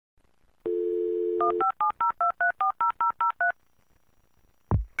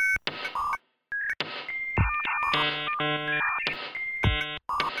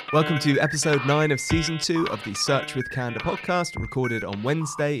Welcome to episode 9 of season 2 of the Search with Candour podcast, recorded on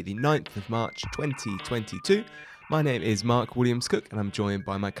Wednesday, the 9th of March 2022. My name is Mark Williams-Cook and I'm joined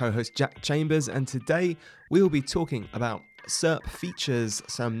by my co-host Jack Chambers, and today we will be talking about SERP features,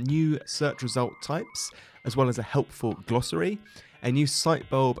 some new search result types, as well as a helpful glossary, a new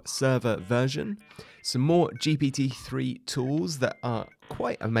Sitebulb server version, some more GPT-3 tools that are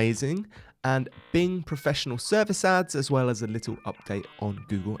quite amazing, and Bing professional service ads, as well as a little update on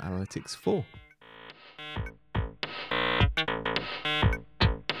Google Analytics 4.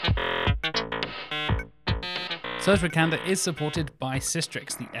 Search with Candour is supported by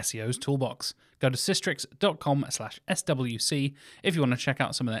Sistrix, the SEO's toolbox. Go to sistrix.com/SWC if you want to check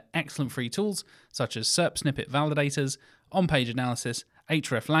out some of their excellent free tools, such as SERP snippet validators, on-page analysis,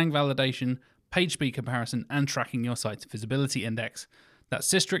 hreflang validation, page speed comparison, and tracking your site's visibility index. That's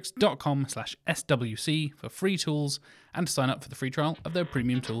sistrix.com/SWC for free tools and to sign up for the free trial of their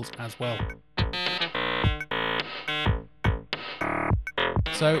premium tools as well.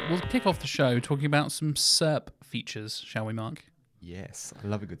 So we'll kick off the show talking about some SERP features, shall we, Mark? Yes, I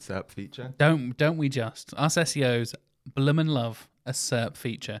love a good SERP feature. Don't we just? Us SEOs bloomin' love a SERP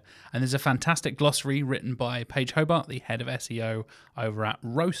feature. And there's a fantastic glossary written by Paige Hobart, the head of SEO over at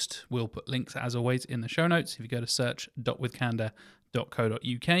Roast. We'll put links, as always, in the show notes. If you go to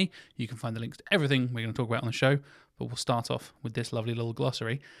search.withcandour.co.uk, you can find the links to everything we're going to talk about on the show. But we'll start off with this lovely little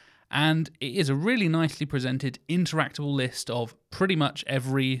glossary. And it is a really nicely presented, interactable list of pretty much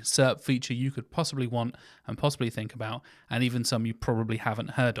every SERP feature you could possibly want and possibly think about, and even some you probably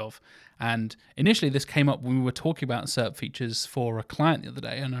haven't heard of. And initially this came up when we were talking about SERP features for a client the other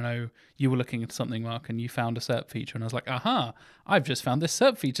day, and I know you were looking at something, Mark, and you found a SERP feature, and I was like, aha, I've just found this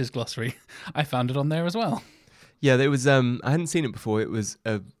SERP features glossary. I found it on there as well. Yeah, there was. I hadn't seen it before. It was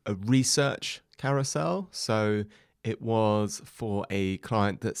a research carousel. So it was for a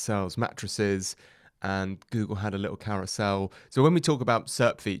client that sells mattresses, and Google had a little carousel. So when we talk about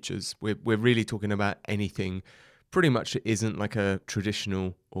SERP features, we're really talking about anything pretty much that isn't like a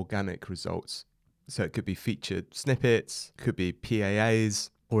traditional organic results. So it could be featured snippets, could be PAAs,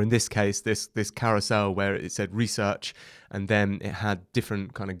 or in this case, this carousel where it said research, and then it had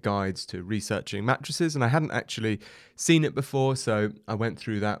different kind of guides to researching mattresses. And I hadn't actually seen it before, so I went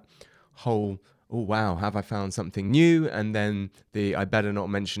through that whole, oh wow, have I found something new? And then I better not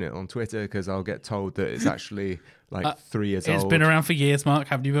mention it on Twitter because I'll get told that it's actually like 3 years old. It's been around for years, Mark.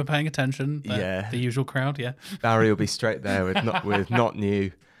 Haven't you been paying attention? Yeah. The usual crowd, yeah. Barry will be straight there with not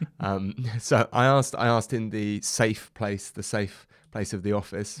new. So I asked in the safe place of the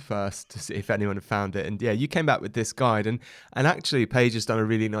office first to see if anyone had found it. And yeah, you came back with this guide. And actually, Paige has done a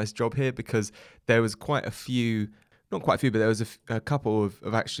really nice job here because there was quite a few, not quite a few, but there was a couple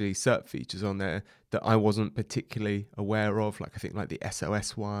of actually SERP features on there that I wasn't particularly aware of. Like I think like the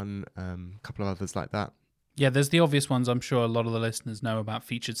SOS one, a couple of others like that. Yeah, there's the obvious ones I'm sure a lot of the listeners know about,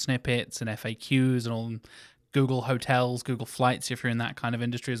 featured snippets and FAQs and all, Google Hotels, Google Flights if you're in that kind of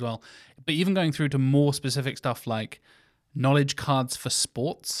industry as well. But even going through to more specific stuff like knowledge cards for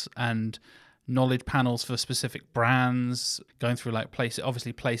sports and knowledge panels for specific brands, going through like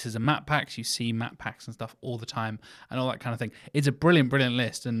places and map packs. You see map packs and stuff all the time and all that kind of thing. It's a brilliant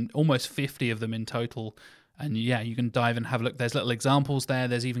list, and almost 50 of them in total. And yeah, you can dive and have a look. There's little examples there.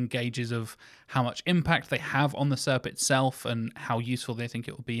 There's even gauges of how much impact they have on the SERP itself and how useful they think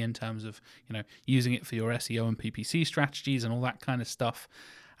it will be in terms of, using it for your SEO and PPC strategies and all that kind of stuff.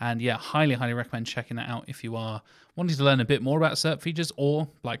 And yeah, highly recommend checking that out if you are wanting to learn a bit more about SERP features, or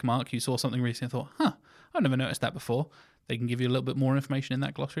like Mark, you saw something recently and thought, I've never noticed that before. They can give you a little bit more information in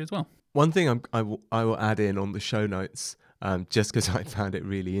that glossary as well. One thing I will add in on the show notes, just because I found it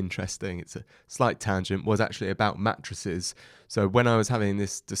really interesting, it's a slight tangent, was actually about mattresses. So when I was having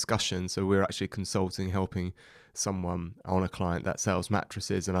this discussion, so we're actually helping someone on a client that sells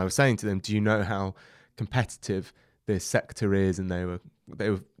mattresses, and I was saying to them, do you know how competitive this sector is? And they were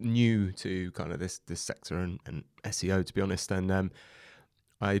new to kind of this sector and SEO, to be honest. And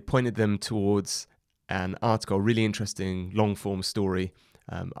I pointed them towards an article, a really interesting long form story.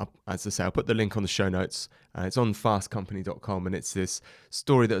 As I say, I'll put the link on the show notes. It's on fastcompany.com, and it's this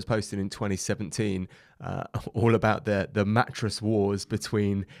story that was posted in 2017, all about the mattress wars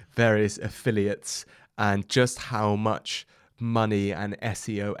between various affiliates and just how much money and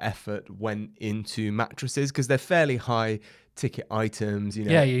SEO effort went into mattresses, because they're fairly high ticket items,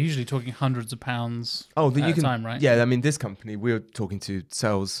 Yeah, you're usually talking hundreds of pounds at a time, right? Yeah, I mean, this company we were talking to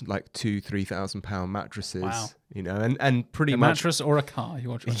sells like £2,000-3,000 mattresses. Wow. And pretty much mattress or a car. You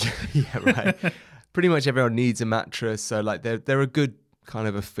watch. Yeah, right. pretty much everyone needs a mattress. So like they're a good kind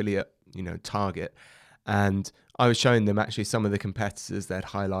of affiliate, target. And I was showing them actually some of the competitors they'd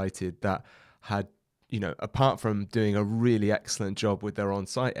highlighted that had, apart from doing a really excellent job with their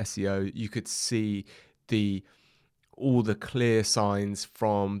on-site SEO, you could see all the clear signs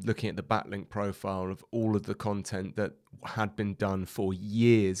from looking at the backlink profile of all of the content that had been done for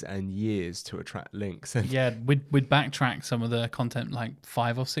years and years to attract links. And yeah, we'd backtrack some of the content like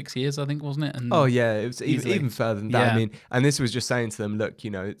 5 or 6 years, I think, wasn't it? And oh yeah, it was even further than that. Yeah. I mean, and this was just saying to them, look,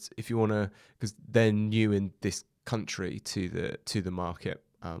 it's if you want to, because they're new in this country to the market,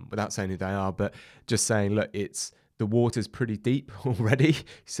 without saying who they are, but just saying, look, the water's pretty deep already,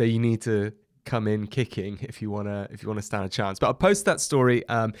 so you need to come in kicking if you want to stand a chance. But I'll post that story.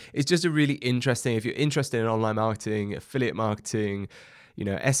 It's just a really interesting, if you're interested in online marketing, affiliate marketing,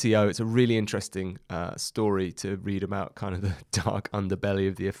 SEO, it's a really interesting story to read about, kind of the dark underbelly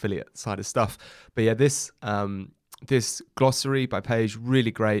of the affiliate side of stuff. But yeah, this glossary by Paige,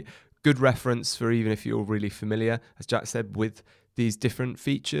 really great, good reference for even if you're really familiar, as Jack said, with these different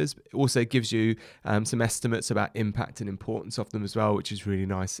features. It also gives you some estimates about impact and importance of them as well, which is really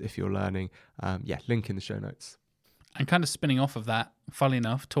nice if you're learning. Link in the show notes. And kind of spinning off of that, funnily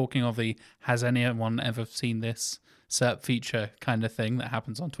enough, talking of the has anyone ever seen this SERP feature kind of thing that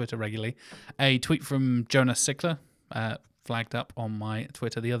happens on Twitter regularly, a tweet from Jonas Sickler flagged up on my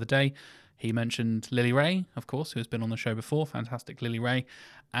Twitter the other day. He mentioned Lily Ray, of course, who has been on the show before, fantastic Lily Ray,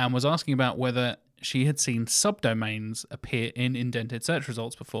 and was asking about whether she had seen subdomains appear in indented search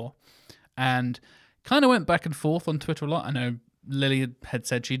results before, and kind of went back and forth on Twitter a lot. I know Lily had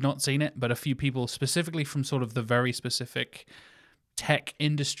said she'd not seen it, but a few people, specifically from sort of the very specific tech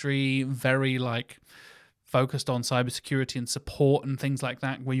industry, very like focused on cybersecurity and support and things like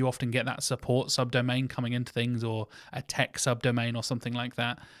that, where you often get that support subdomain coming into things, or a tech subdomain or something like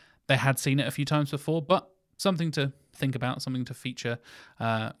that. They had seen it a few times before, but something to think about, something to feature.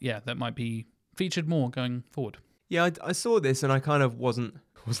 That might be featured more going forward. Yeah, I saw this and I kind of wasn't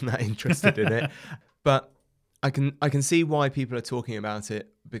that interested in it, but I can see why people are talking about it,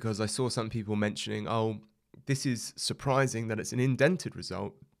 because I saw some people mentioning, oh, this is surprising that it's an indented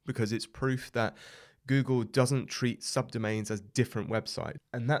result, because it's proof that Google doesn't treat subdomains as different websites,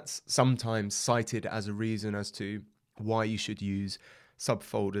 and that's sometimes cited as a reason as to why you should use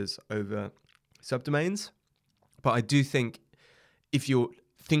subfolders over subdomains. But I do think if you're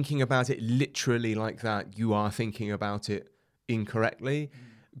thinking about it literally like that, you are thinking about it incorrectly.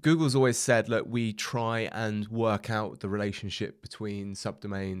 Google's always said, look, we try and work out the relationship between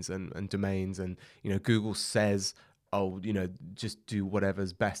subdomains and domains, and Google says, just do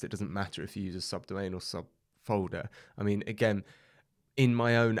whatever's best. It doesn't matter if you use a subdomain or subfolder. I mean, again, in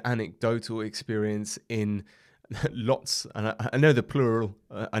my own anecdotal experience in lots, and I know the plural.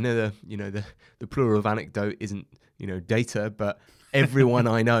 I know the plural of anecdote isn't data, but everyone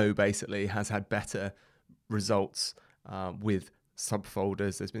I know basically has had better results with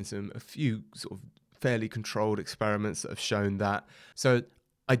subfolders. There's been a few sort of fairly controlled experiments that have shown that. So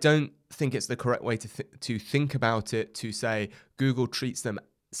I don't think it's the correct way to think about it, to say Google treats them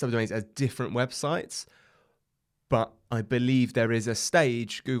subdomains as different websites. But I believe there is a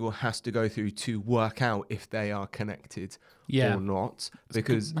stage Google has to go through to work out if they are connected or not.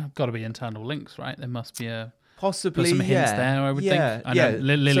 Because there's got to be internal links, right? There must be possibly some hints there, I would think. I know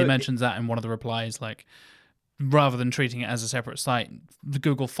Lily mentions that in one of the replies, like rather than treating it as a separate site, the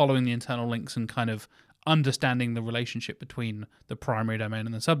Google following the internal links and kind of understanding the relationship between the primary domain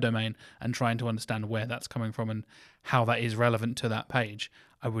and the subdomain, and trying to understand where that's coming from and how that is relevant to that page.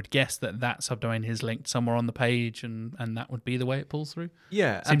 I would guess that subdomain is linked somewhere on the page, and that would be the way it pulls through.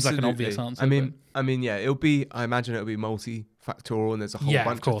 Yeah, seems absolutely. like an obvious answer. I mean, it'll be. I imagine it'll be multifactorial, and there's a whole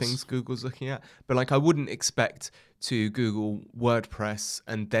bunch of things Google's looking at. But I wouldn't expect to Google WordPress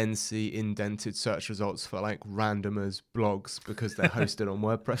and then see indented search results for randomers blogs because they're hosted on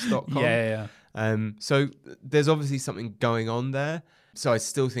WordPress.com. Yeah. So there's obviously something going on there. So I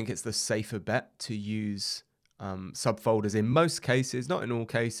still think it's the safer bet to use subfolders in most cases, not in all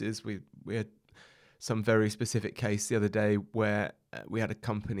cases. We had some very specific case the other day where we had a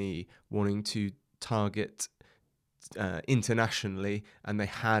company wanting to target internationally, and they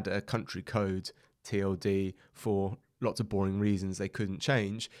had a country code TLD for lots of boring reasons they couldn't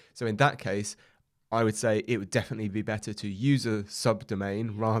change. So in that case, I would say it would definitely be better to use a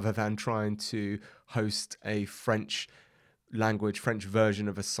subdomain rather than trying to host a French version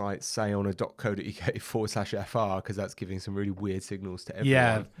of a site, say on a .co.uk/fr, because that's giving some really weird signals to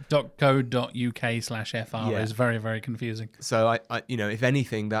everyone. Yeah, .co.uk/fr is very, very confusing. So I if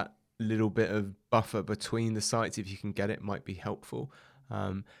anything, that little bit of buffer between the sites, if you can get it, might be helpful.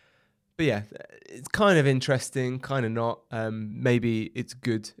 But yeah, it's kind of interesting, kind of not. Maybe it's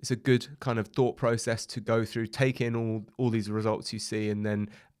good. It's a good kind of thought process to go through, take in all these results you see, and then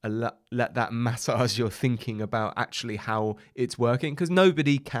let that massage your thinking about actually how it's working. Because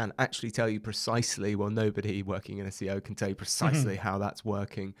nobody can actually tell you precisely. Well, nobody working in SEO can tell you precisely how that's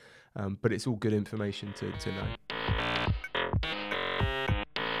working. But it's all good information to know.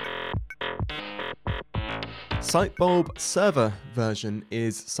 Sitebulb server version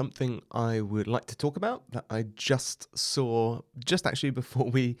is something I would like to talk about that I just saw just actually before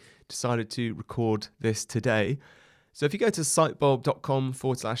we decided to record this today. So if you go to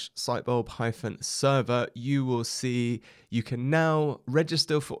sitebulb.com/sitebulb-server, you will see you can now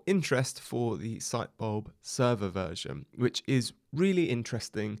register for interest for the Sitebulb server version, which is really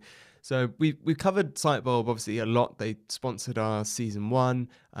interesting. So we've covered Sitebulb obviously a lot. They sponsored our season 1.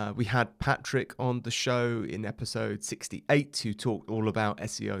 We had Patrick on the show in episode 68 who talked all about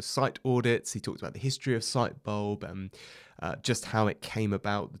SEO site audits. He talked about the history of Sitebulb and just how it came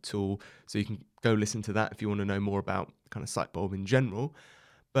about, the tool. So you can go listen to that if you want to know more about kind of Sitebulb in general.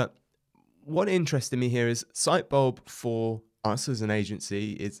 But what interested me here is Sitebulb for us as an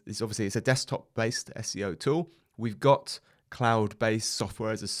agency is obviously it's a desktop-based SEO tool. We've got cloud-based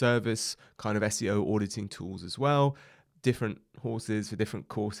software as a service kind of SEO auditing tools as well, different horses for different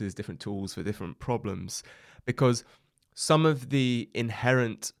courses, different tools for different problems, because some of the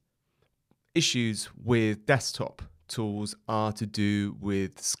inherent issues with desktop tools are to do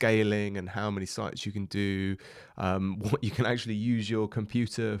with scaling and how many sites you can do, what you can actually use your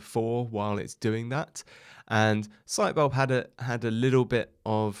computer for while it's doing that. And Sitebulb had a little bit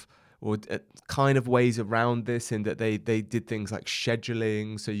of or kind of ways around this in that they did things like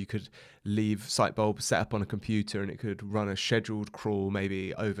scheduling, so you could leave Sitebulb set up on a computer and it could run a scheduled crawl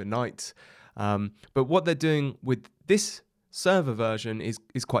maybe overnight. But what they're doing with this server version is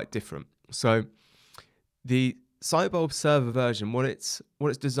quite different. So the Sitebulb server version, what it's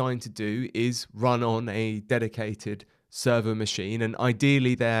designed to do is run on a dedicated server machine, and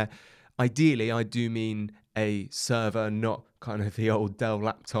ideally I do mean a server, not kind of the old Dell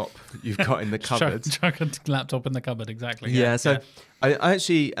laptop you've got in the cupboard. Chuck a laptop in the cupboard, exactly. Yeah, so I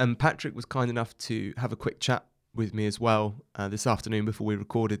actually, Patrick was kind enough to have a quick chat with me as well this afternoon before we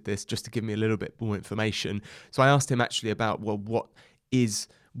recorded this, just to give me a little bit more information. So I asked him actually about, well, what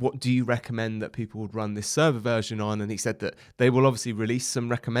do you recommend that people would run this server version on? And he said that they will obviously release some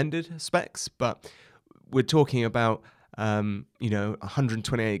recommended specs, but we're talking about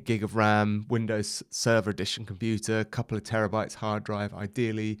 128 gig of RAM, Windows Server Edition computer, a couple of terabytes hard drive,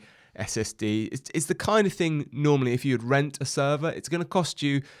 ideally SSD. It's the kind of thing normally if you'd rent a server, it's going to cost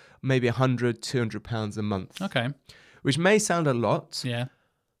you maybe £100-200 a month. Okay. Which may sound a lot. Yeah.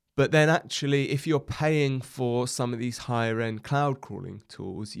 But then actually, if you're paying for some of these higher end cloud crawling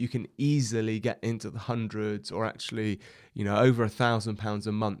tools, you can easily get into the hundreds or actually, over £1,000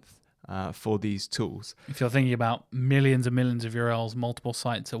 a month. For these tools. If you're thinking about millions and millions of URLs, multiple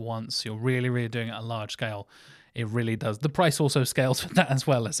sites at once, you're really, really doing it at a large scale. It really does. The price also scales with that as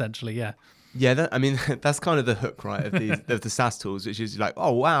well, essentially, yeah. Yeah, that's kind of the hook, right, of the SaaS tools, which is like,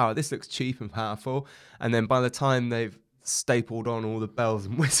 oh, wow, this looks cheap and powerful. And then by the time they've stapled on all the bells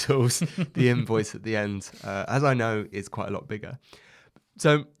and whistles, the invoice at the end, as I know, is quite a lot bigger.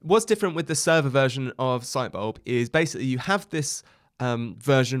 So what's different with the server version of Sitebulb is basically you have this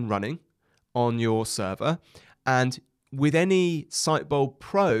version running on your server, and with any Sitebulb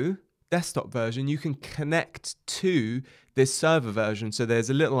Pro desktop version you can connect to this server version. So there's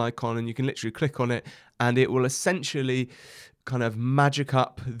a little icon and you can literally click on it and it will essentially kind of magic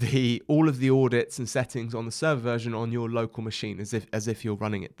up all of the audits and settings on the server version on your local machine as if you're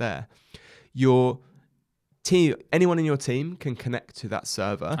running it there. Your team, anyone in your team can connect to that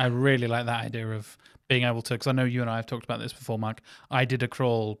server. I really like that idea of being able to, because I know you and I have talked about this before, Mark. I did a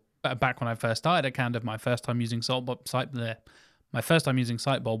crawl back when I first started at Candour, my first time using Sitebulb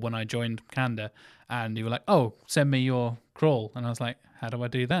when I joined Candour, and you were like, oh, send me your crawl. And I was like, how do I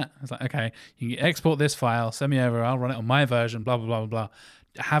do that? I was like, okay, you can export this file, send me over, I'll run it on my version, blah, blah, blah, blah, blah.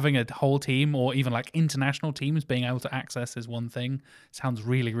 Having a whole team or even like international teams being able to access is one thing. Sounds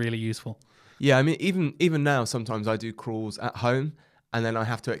really, really useful. Yeah, I mean, even now, sometimes I do crawls at home and then I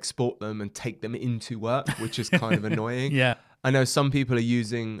have to export them and take them into work, which is kind of annoying. Yeah. I know some people are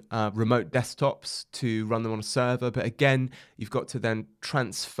using remote desktops to run them on a server, but again, you've got to then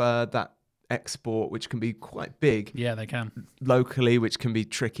transfer that export, which can be quite big. Yeah, they can. Locally, which can be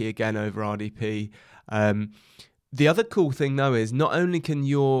tricky again over RDP. The other cool thing though is not only can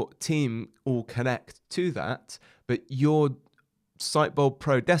your team all connect to that, but your Sitebulb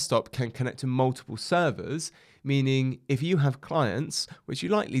Pro desktop can connect to multiple servers, meaning if you have clients, which you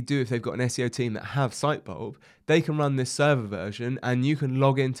likely do if they've got an SEO team that have Sitebulb, they can run this server version and you can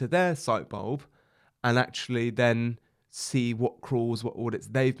log into their Sitebulb and actually then see what crawls, what audits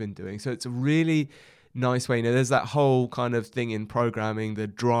they've been doing. So it's a really nice way. There's that whole kind of thing in programming, the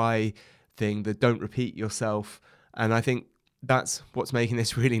dry thing, the don't repeat yourself. And I think that's what's making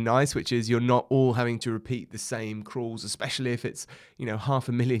this really nice, which is you're not all having to repeat the same crawls, especially if it's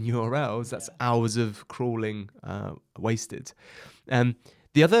 500,000 URLs. That's hours of crawling wasted.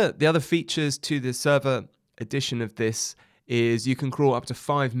 The other features to the server edition of this is you can crawl up to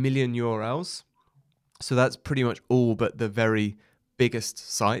 5 million URLs. So that's pretty much all but the very biggest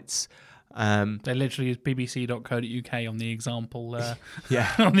sites. They literally use bbc.co.uk on the example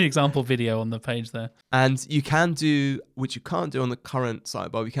yeah, on the example video on the page there. And you can do, which you can't do on the current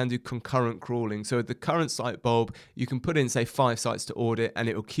Sitebulb, you can do concurrent crawling. So the current Sitebulb, you can put in, say, 5 sites to audit and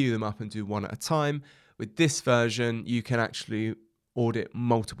it will queue them up and do one at a time. With this version, you can actually audit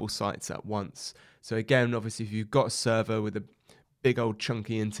multiple sites at once. So again, obviously, if you've got a server with a big old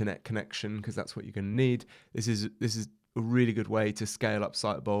chunky internet connection, because that's what you're going to need, this is a really good way to scale up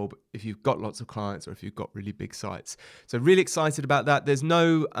Sitebulb if you've got lots of clients or if you've got really big sites. So really excited about that. There's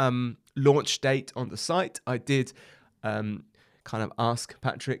no launch date on the site. I did kind of ask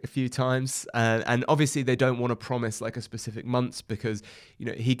Patrick a few times, and obviously they don't want to promise like a specific month, because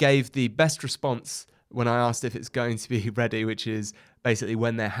he gave the best response when I asked if it's going to be ready, which is basically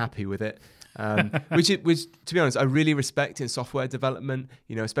when they're happy with it. Which to be honest, I really respect in software development,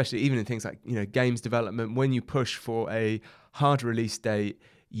 especially even in things like, games development. When you push for a hard release date,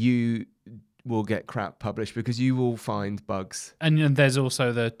 you will get crap published because you will find bugs. And there's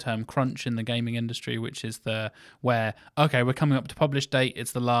also the term crunch in the gaming industry, which is where we're coming up to publish date.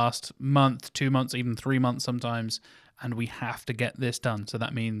 It's the last month, 2 months, even 3 months sometimes, and we have to get this done. So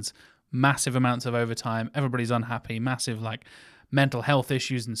that means massive amounts of overtime. Everybody's unhappy, massive mental health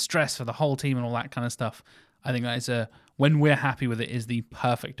issues and stress for the whole team and all that kind of stuff. I think that is when we're happy with it, is the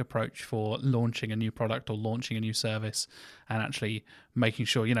perfect approach for launching a new product or launching a new service, and actually making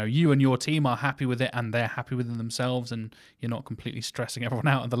sure you and your team are happy with it and they're happy with it themselves, and you're not completely stressing everyone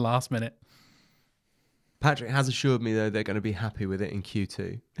out at the last minute. Patrick has assured me though they're going to be happy with it in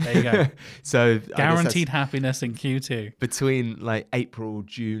Q2. There you go. So guaranteed happiness in Q2 between April,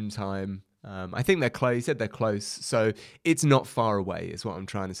 June time. I think they're close. He said they're close, so it's not far away is what I'm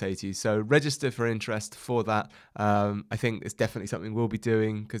trying to say to you. So register for interest for that. I think it's definitely something we'll be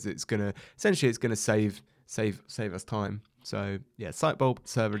doing, because it's going to save us time. So yeah, Sitebulb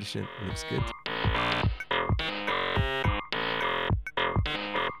server edition looks good.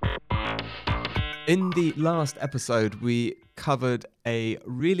 In the last episode, we covered a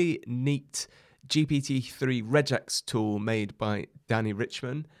really neat GPT-3 regex tool made by Danny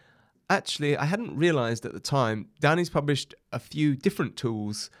Richman. Actually, I hadn't realized at the time, Danny's published a few different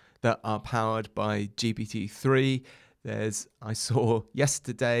tools that are powered by GPT-3. I saw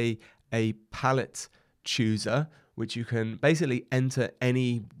yesterday a palette chooser, which you can basically enter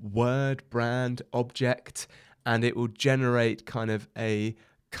any word, brand, object, and it will generate kind of a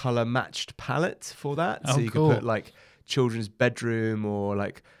color matched palette for that. Oh, so you cool. can put children's bedroom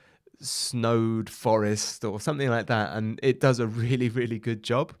or snowed forest or something like that. And it does a really, really good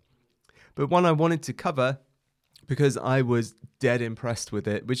job. But one I wanted to cover, because I was dead impressed with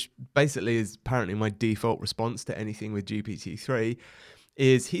it, which basically is apparently my default response to anything with GPT-3,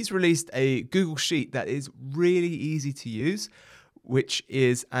 is he's released a Google Sheet that is really easy to use, which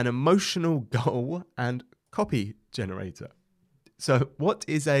is an emotional goal and copy generator. So what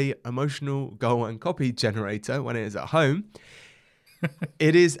is a emotional goal and copy generator when it is at home?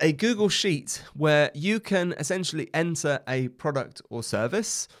 It is a Google Sheet where you can essentially enter a product or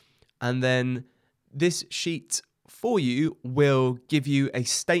service, and then this sheet for you will give you a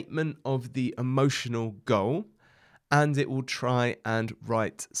statement of the emotional goal, and it will try and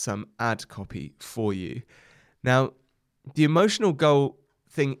write some ad copy for you. Now, the emotional goal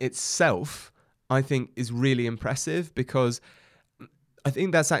thing itself, I think, is really impressive, because I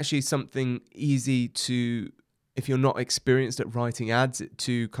think that's actually something easy to, if you're not experienced at writing ads,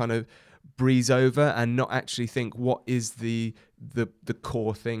 to kind of breeze over and not actually think what is the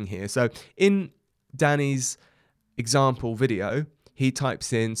core thing here. So in Danny's example video, he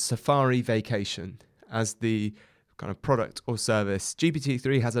types in Safari Vacation as the kind of product or service.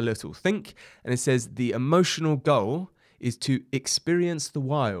 GPT-3 has a little think, and it says the emotional goal is to experience the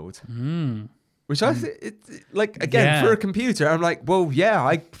wild. Which I think, for a computer, I'm like, well, yeah,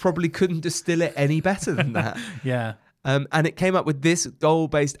 I probably couldn't distill it any better than that. Yeah. And it came up with this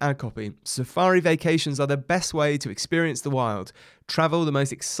goal-based ad copy. Safari vacations are the best way to experience the wild. Travel the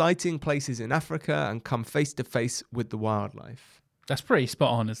most exciting places in Africa and come face to face with the wildlife. That's pretty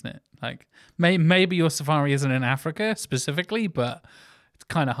spot on, isn't it? Like, maybe your safari isn't in Africa specifically, but it's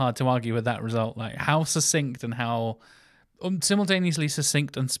kind of hard to argue with that result. Like, how succinct and how simultaneously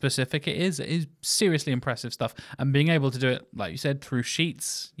succinct and specific it is seriously impressive stuff. And being able to do it, like you said, through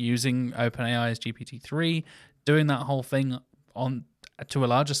Sheets, using OpenAI's GPT-3, doing that whole thing on to a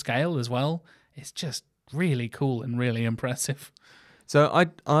larger scale as well, it's just really cool and really impressive. So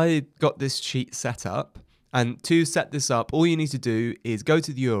I got this sheet set up, and to set this up, all you need to do is go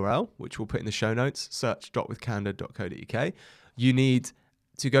to the URL, which we'll put in the show notes, search.withcandour.co.uk. You need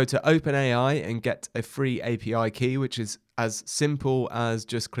to go to OpenAI and get a free API key, which is as simple as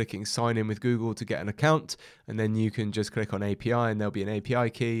just clicking sign in with Google to get an account, and then you can just click on API and there'll be an API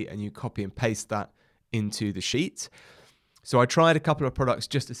key, and you copy and paste that into the sheet. So I tried a couple of products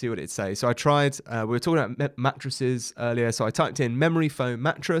just to see what it'd say. So I tried, we were talking about mattresses earlier, so I typed in memory foam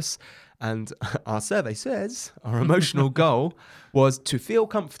mattress, and our survey says our emotional goal was to feel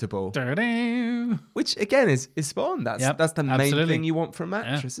comfortable. Which again is spot on. That's the main thing you want from a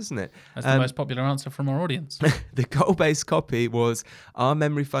mattress, isn't it? That's the most popular answer from our audience. The goal-based copy was our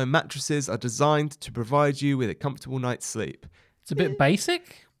memory foam mattresses are designed to provide you with a comfortable night's sleep. It's a bit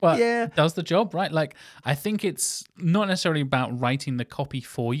basic, but it does the job, right? Like, I think it's not necessarily about writing the copy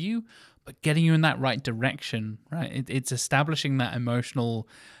for you, but getting you in that right direction, right? It's establishing that emotional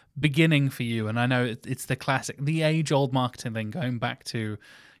beginning for you. And I know it's the classic, the age-old marketing thing, going back to,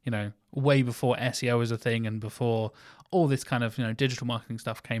 way before SEO was a thing and before all this kind of, digital marketing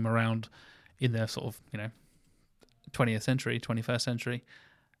stuff came around in the sort of, 20th century, 21st century.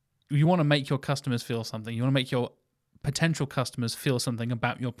 You want to make your customers feel something. You want to make your potential customers feel something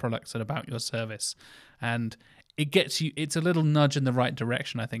about your products and about your service. And it gets you, it's a little nudge in the right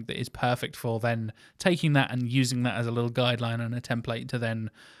direction, I think, that is perfect for then taking that and using that as a little guideline and a template to then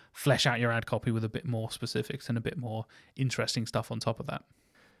flesh out your ad copy with a bit more specifics and a bit more interesting stuff on top of that.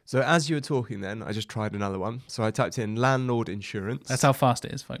 So as you were talking then, I just tried another one. So I typed in landlord insurance. That's how fast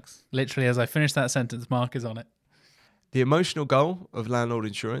it is, folks. Literally, as I finished that sentence, Mark is on it. The emotional goal of landlord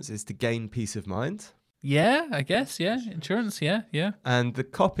insurance is to gain peace of mind. Yeah, I guess. Yeah. Insurance. Yeah. And the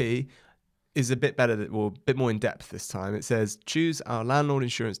copy is a bit better, a bit more in depth this time. It says, choose our landlord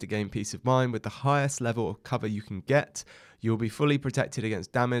insurance to gain peace of mind with the highest level of cover you can get. You'll be fully protected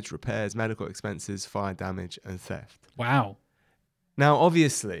against damage, repairs, medical expenses, fire damage, and theft. Wow. Now,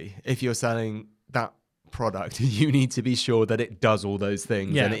 obviously, if you're selling that product, you need to be sure that it does all those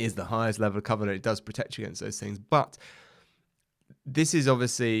things and it is the highest level of cover and it does protect you against those things. But this is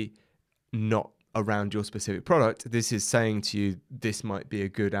obviously not around your specific product. This is saying to you, this might be a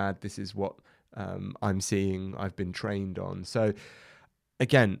good ad. This is what I'm seeing, I've been trained on. So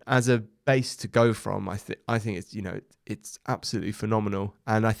again, as a base to go from, I think it's, it's absolutely phenomenal.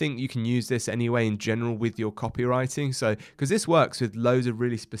 And I think you can use this anyway in general with your copywriting. So, because this works with loads of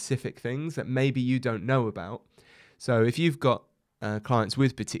really specific things that maybe you don't know about. So if you've got clients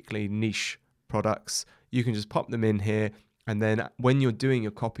with particularly niche products, you can just pop them in here. And then when you're doing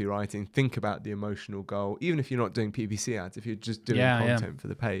your copywriting, think about the emotional goal, even if you're not doing PPC ads, if you're just doing content for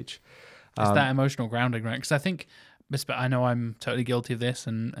the page. It's that emotional grounding, right? Because I think, I know I'm totally guilty of this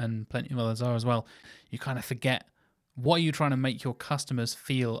and plenty of others are as well. You kind of forget, what are you trying to make your customers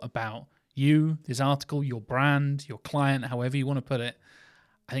feel about you, this article, your brand, your client, however you want to put it.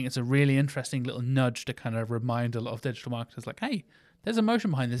 I think it's a really interesting little nudge to kind of remind a lot of digital marketers like, hey, there's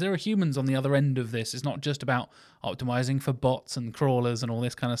emotion behind this. There are humans on the other end of this. It's not just about optimizing for bots and crawlers and all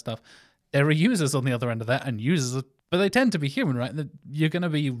this kind of stuff. There are users on the other end of that, and users, but they tend to be human, right? That you're going to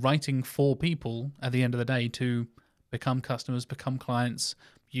be writing for people at the end of the day to become customers, become clients,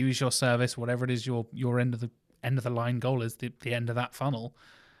 use your service, whatever it is your end of the line goal is, the end of that funnel.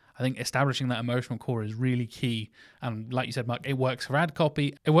 I think establishing that emotional core is really key. And like you said, Mark, it works for ad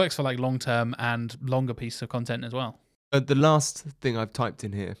copy. It works for like long-term and longer pieces of content as well. The last thing I've typed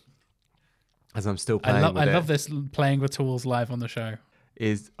in here, as I'm still playing I love this playing with tools live on the show,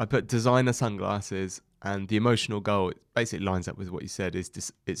 is I put designer sunglasses, and the emotional goal, it basically lines up with what you said,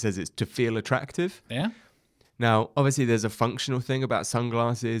 is it says it's to feel attractive. Yeah. Now, obviously, there's a functional thing about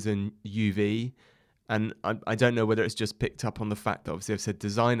sunglasses and UV, and I don't know whether it's just picked up on the fact that obviously I've said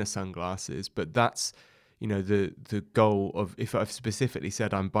designer sunglasses, but that's, the goal of, if I've specifically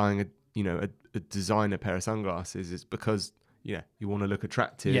said I'm buying a designer pair of sunglasses, is because you want to look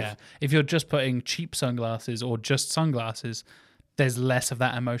attractive. Yeah. If you're just putting cheap sunglasses or just sunglasses, there's less of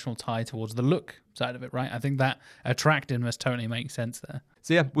that emotional tie towards the look side of it, right? I think that attractiveness totally makes sense there.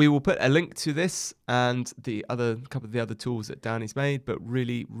 So yeah, we will put a link to this and the other couple of the other tools that Danny's made, but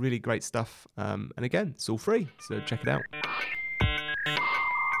really, really great stuff. And again, it's all free, so check it out.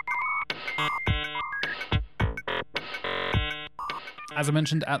 As I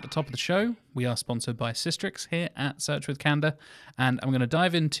mentioned at the top of the show, we are sponsored by Sistrix here at Search with Candour, and I'm going to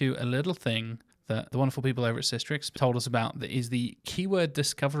dive into a little thing that the wonderful people over at Sistrix told us about that is the keyword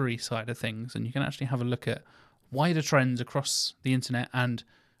discovery side of things, and you can actually have a look at wider trends across the internet, and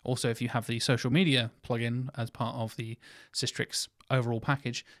also if you have the social media plugin as part of the Sistrix overall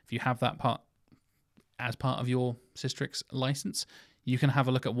package, if you have that part as part of your Sistrix license, you can have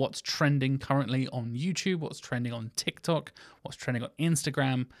a look at what's trending currently on YouTube, what's trending on TikTok, what's trending on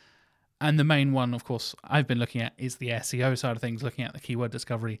Instagram. And the main one, of course, I've been looking at is the SEO side of things, looking at the keyword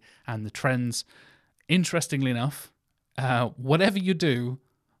discovery and the trends. Interestingly enough, whatever you do,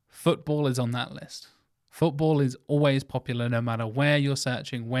 football is on that list. Football is always popular no matter where you're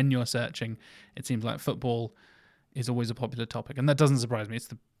searching, when you're searching. It seems like football is always a popular topic, and that doesn't surprise me. It's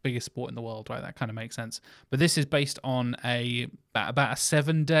the biggest sport in the world, right? That kind of makes sense. But this is based on about a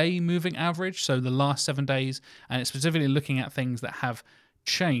 7-day moving average, so the last 7 days, and it's specifically looking at things that have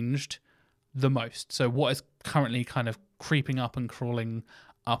changed the most. So what is currently kind of creeping up and crawling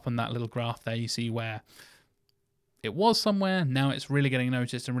up on that little graph there, you see where it was somewhere, now it's really getting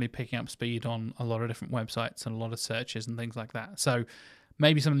noticed and really picking up speed on a lot of different websites and a lot of searches and things like that. So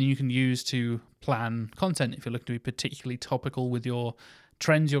maybe something you can use to plan content if you're looking to be particularly topical with your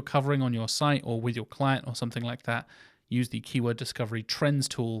trends you're covering on your site or with your client or something like that. Use the keyword discovery trends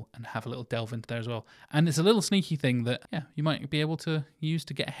tool and have a little delve into there as well. And it's a little sneaky thing that you might be able to use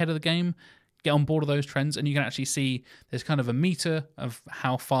to get ahead of the game, get on board of those trends, and you can actually see there's kind of a meter of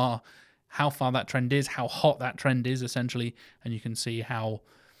how far that trend is, how hot that trend is essentially, and you can see how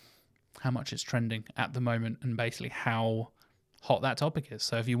much it's trending at the moment and basically how hot that topic is.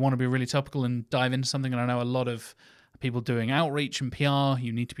 So if you want to be really topical and dive into something, and I know a lot of people doing outreach and PR,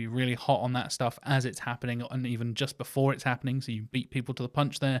 you need to be really hot on that stuff as it's happening and even just before it's happening, so you beat people to the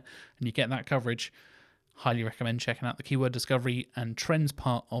punch there and you get that coverage. Highly recommend checking out the keyword discovery and trends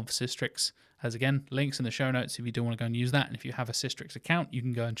part of Sistrix. As again, links in the show notes if you do want to go and use that, and if you have a Sistrix account, you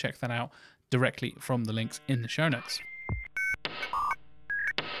can go and check that out directly from the links in the show notes.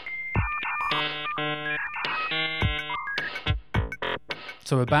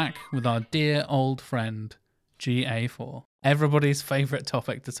 So we're back with our dear old friend GA4, everybody's favorite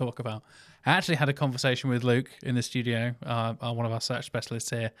topic to talk about. I actually had a conversation with Luke in the studio, one of our search specialists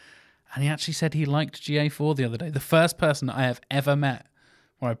here, and he actually said he liked GA4 the other day. The first person I have ever met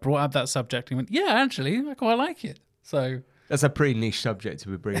where I brought up that subject and went, yeah, actually, I quite like it. So that's a pretty niche subject to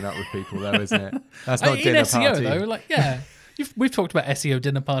be bringing up with people, though, isn't it? That's not in dinner SEO, party. though, like, yeah. We've talked about SEO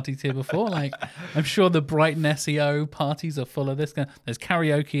dinner parties here before. Like, I'm sure the Brighton SEO parties are full of this. There's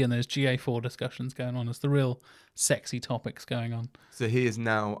karaoke and there's GA4 discussions going on. It's the real sexy topics going on. So he is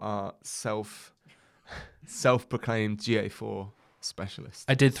now our self-proclaimed GA4 specialist.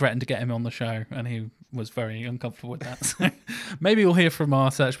 I did threaten to get him on the show, and he was very uncomfortable with that. So maybe we'll hear from our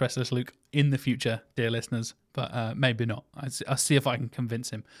search specialist Luke in the future, dear listeners, but maybe not. I'll see if I can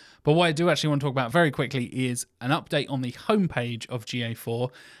convince him. But what I do actually want to talk about very quickly is an update on the homepage of GA4,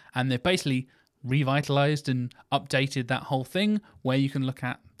 and they've basically revitalized and updated that whole thing where you can look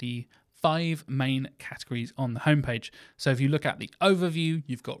at the 5 main categories on the homepage. So if you look at the overview,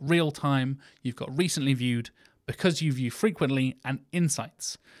 you've got real time, you've got recently viewed, because you view frequently, and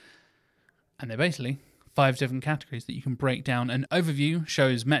insights. And they're basically 5 different categories that you can break down. An overview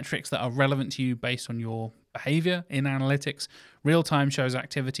shows metrics that are relevant to you based on your behavior in analytics. Real time shows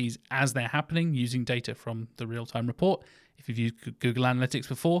activities as they're happening using data from the real time report. If you've used Google Analytics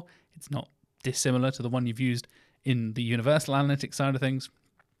before, it's not dissimilar to the one you've used in the Universal Analytics side of things.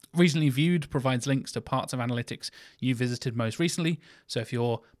 Recently viewed provides links to parts of analytics you visited most recently. So if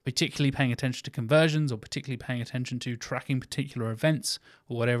you're particularly paying attention to conversions or particularly paying attention to tracking particular events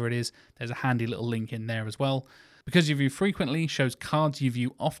or whatever it is, there's a handy little link in there as well. Because you view frequently shows cards you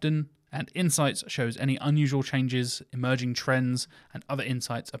view often, and insights shows any unusual changes, emerging trends, and other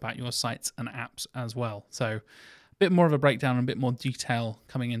insights about your sites and apps as well. So a bit more of a breakdown and a bit more detail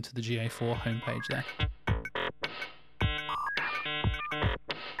coming into the GA4 homepage there.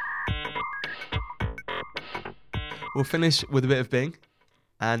 We'll finish with a bit of Bing.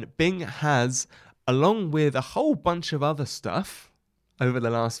 And Bing has, along with a whole bunch of other stuff over the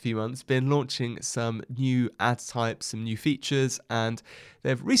last few months, been launching some new ad types, some new features, and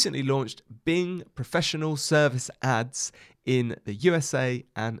they've recently launched Bing Professional Service Ads in the USA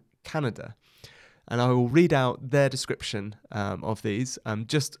and Canada. And I will read out their description of these.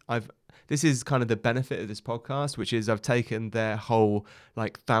 This this is kind of the benefit of this podcast, which is I've taken their whole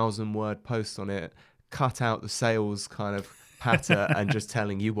like 1,000-word post on it, cut out the sales kind of patter and just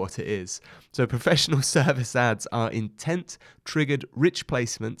telling you what it is. So professional service ads are intent-triggered rich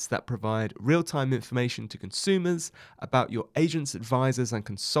placements that provide real-time information to consumers about your agents, advisors, and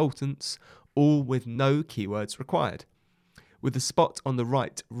consultants, all with no keywords required. With the spot on the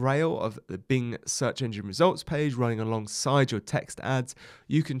right rail of the Bing search engine results page running alongside your text ads,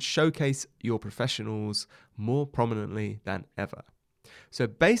 you can showcase your professionals more prominently than ever. So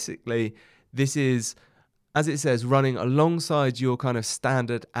basically, this is, as it says, running alongside your kind of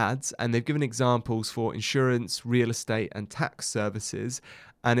standard ads, and they've given examples for insurance, real estate, and tax services,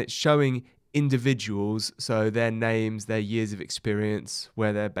 and it's showing individuals, so their names, their years of experience,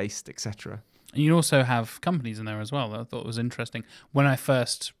 where they're based, etc. And you also have companies in there as well that I thought was interesting. When you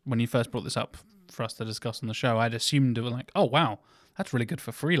first brought this up for us to discuss on the show, I'd assumed it was like, oh wow, that's really good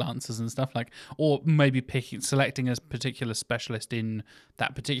for freelancers and stuff, like, or maybe selecting a particular specialist in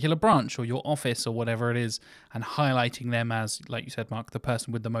that particular branch or your office or whatever it is, and highlighting them as, like you said, Mark, the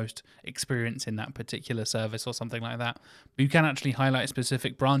person with the most experience in that particular service or something like that. But you can actually highlight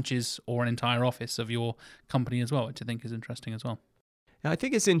specific branches or an entire office of your company as well, which I think is interesting as well. I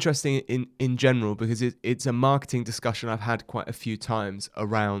think it's interesting in general because it's a marketing discussion I've had quite a few times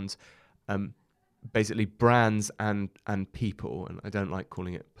around basically brands and people, and I don't like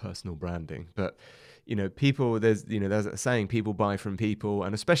calling it personal branding, but people, there's a saying, people buy from people,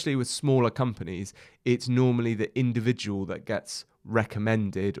 and especially with smaller companies, it's normally the individual that gets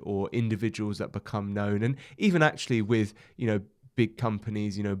recommended or individuals that become known. And even actually with big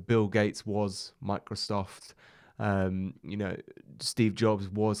companies, Bill Gates was Microsoft. Steve Jobs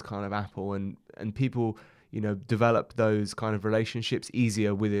was kind of Apple, and people, develop those kind of relationships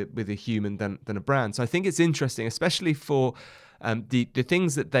easier with a human than a brand. So I think it's interesting, especially for the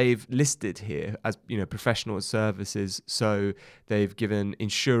things that they've listed here as, professional services. So they've given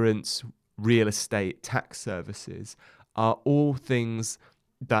insurance, real estate, tax services are all things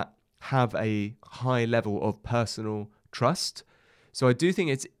that have a high level of personal trust. So I do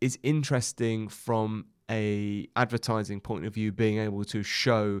think it's interesting from a advertising point of view, being able to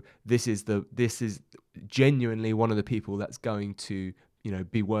show this is genuinely one of the people that's going to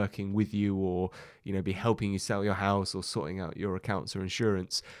be working with you, or be helping you sell your house or sorting out your accounts or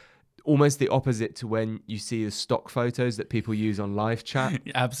insurance. Almost the opposite to when you see the stock photos that people use on live chat.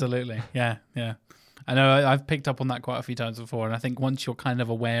 Absolutely. Yeah I know I've picked up on that quite a few times before, and I think once you're kind of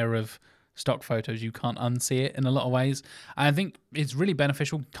aware of stock photos, you can't unsee it in a lot of ways. I think it's really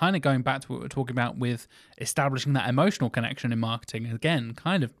beneficial, kind of going back to what we're talking about with establishing that emotional connection in marketing. Again,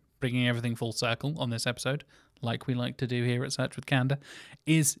 kind of bringing everything full circle on this episode, like we like to do here at Search with Candour,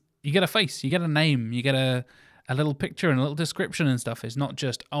 is you get a face, you get a name, you get a little picture and a little description and stuff. It's not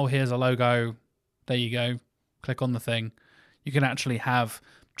just, oh, here's a logo, there you go, click on the thing. You can actually have,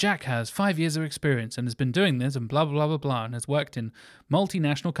 Jack has 5 years of experience and has been doing this and blah, blah, blah, blah, and has worked in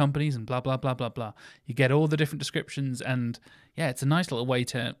multinational companies and blah, blah, blah, blah, blah. You get all the different descriptions, and yeah, it's a nice little way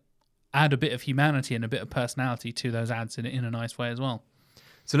to add a bit of humanity and a bit of personality to those ads in a nice way as well.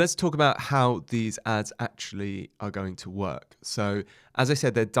 So let's talk about how these ads actually are going to work. So as I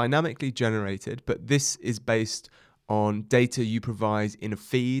said, they're dynamically generated, but this is based on data you provide in a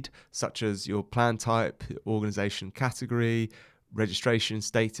feed, such as your plan type, organization category, registration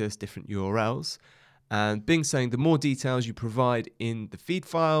status, different URLs. And Bing's saying the more details you provide in the feed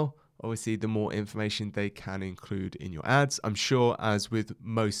file, obviously the more information they can include in your ads. I'm sure, as with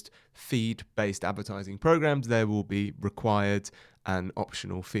most feed-based advertising programs, there will be required and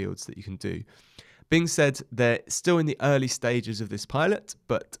optional fields that you can do. Bing said they're still in the early stages of this pilot,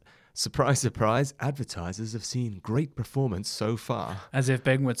 but surprise, surprise, advertisers have seen great performance so far. As if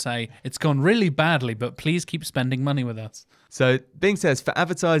Bing would say, it's gone really badly, but please keep spending money with us. So Bing says for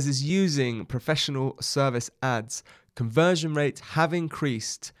advertisers using professional service ads, conversion rates have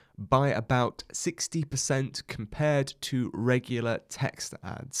increased by about 60% compared to regular text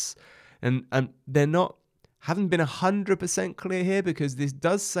ads. And they're haven't been 100% clear here, because this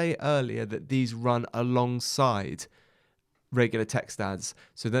does say earlier that these run alongside regular text ads,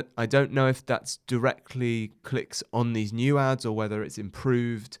 so that I don't know if that's directly clicks on these new ads or whether it's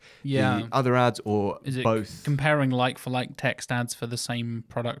improved the other ads, or is it both. Comparing like for like text ads for the same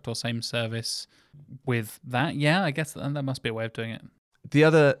product or same service with that? Yeah, I guess that must be a way of doing it. The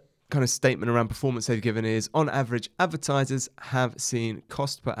other kind of statement around performance they've given is, on average, advertisers have seen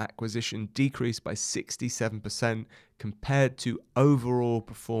cost per acquisition decrease by 67% compared to overall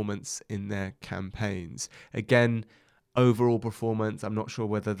performance in their campaigns. Again, overall performance. I'm not sure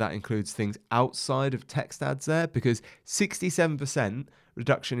whether that includes things outside of text ads there, because 67%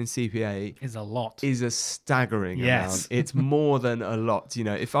 reduction in CPA is a lot. Is a staggering Yes. amount. It's more than a lot. You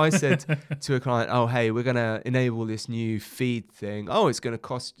know, if I said to a client, oh, hey, we're going to enable this new feed thing. Oh, it's going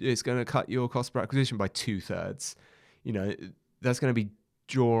to cut your cost per acquisition by 2/3. You know, that's going to be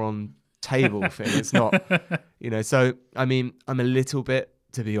draw on table thing. It's not, you know, so, I mean, I'm a little bit,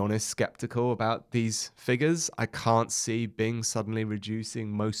 to be honest, skeptical about these figures. I can't see Bing suddenly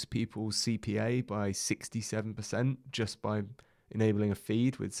reducing most people's CPA by 67% just by enabling a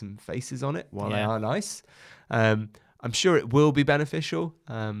feed with some faces on it while they are nice. I'm sure it will be beneficial,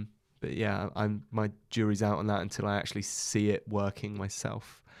 but yeah, my jury's out on that until I actually see it working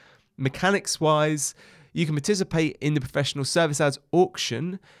myself. Mechanics-wise, you can participate in the professional service ads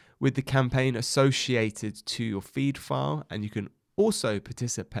auction with the campaign associated to your feed file, and you can also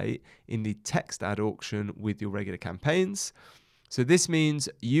participate in the text ad auction with your regular campaigns. So this means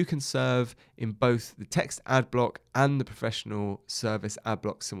you can serve in both the text ad block and the professional service ad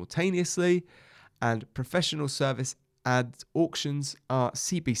block simultaneously. And professional service ad auctions are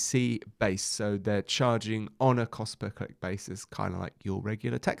CPC based, so they're charging on a cost per click basis, kind of like your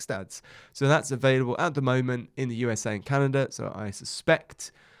regular text ads. So that's available at the moment in the USA and Canada. So I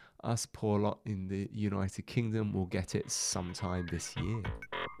suspect us poor lot in the United Kingdom will get it sometime this year.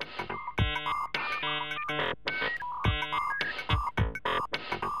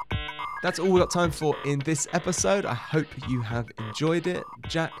 That's all we've got time for in this episode. I hope you have enjoyed it.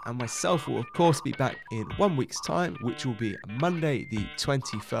 Jack and myself will, of course, be back in 1 week's time, which will be Monday, the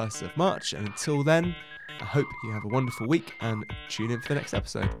 21st of March. And until then, I hope you have a wonderful week and tune in for the next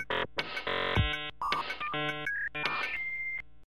episode.